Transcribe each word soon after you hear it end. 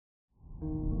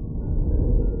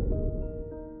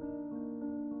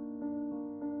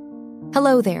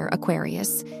Hello there,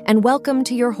 Aquarius, and welcome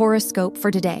to your horoscope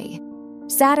for today,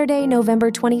 Saturday,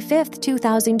 November 25th,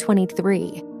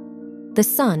 2023. The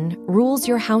Sun rules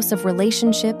your house of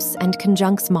relationships and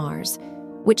conjuncts Mars,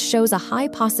 which shows a high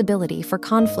possibility for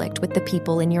conflict with the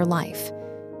people in your life.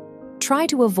 Try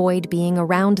to avoid being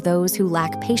around those who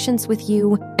lack patience with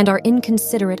you and are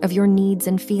inconsiderate of your needs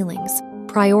and feelings.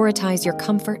 Prioritize your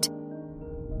comfort.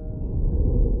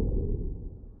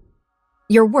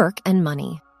 Your work and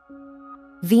money.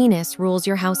 Venus rules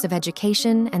your house of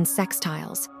education and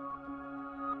sextiles.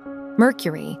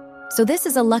 Mercury, so this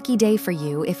is a lucky day for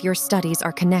you if your studies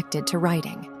are connected to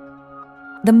writing.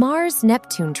 The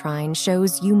Mars-Neptune trine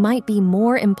shows you might be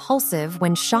more impulsive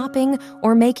when shopping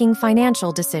or making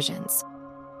financial decisions.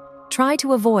 Try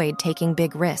to avoid taking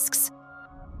big risks.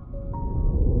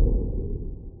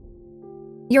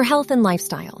 Your health and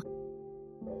lifestyle.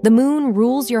 The Moon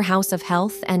rules your house of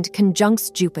health and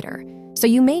conjuncts Jupiter, so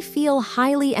you may feel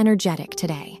highly energetic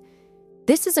today.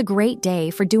 This is a great day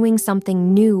for doing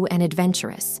something new and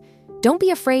adventurous. Don't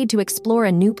be afraid to explore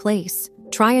a new place,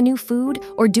 try a new food,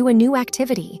 or do a new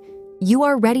activity. You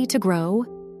are ready to grow.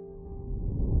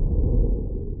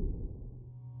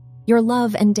 Your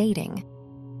love and dating.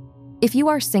 If you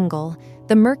are single,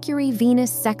 the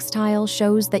Mercury-Venus sextile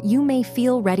shows that you may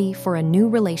feel ready for a new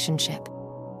relationship.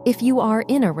 If you are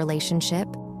in a relationship,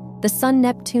 the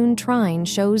Sun-Neptune trine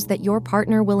shows that your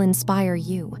partner will inspire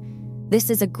you. This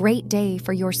is a great day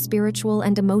for your spiritual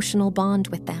and emotional bond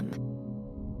with them.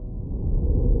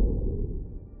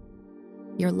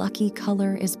 Your lucky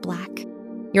color is black.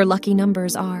 Your lucky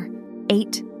numbers are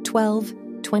 8, 12,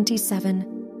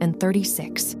 27, and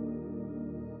 36.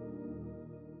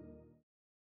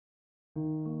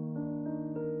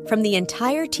 From the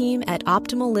entire team at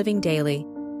Optimal Living Daily,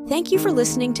 thank you for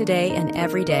listening today and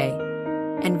every day.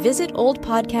 And visit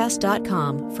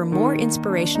oldpodcast.com for more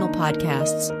inspirational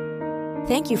podcasts.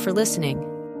 Thank you for listening.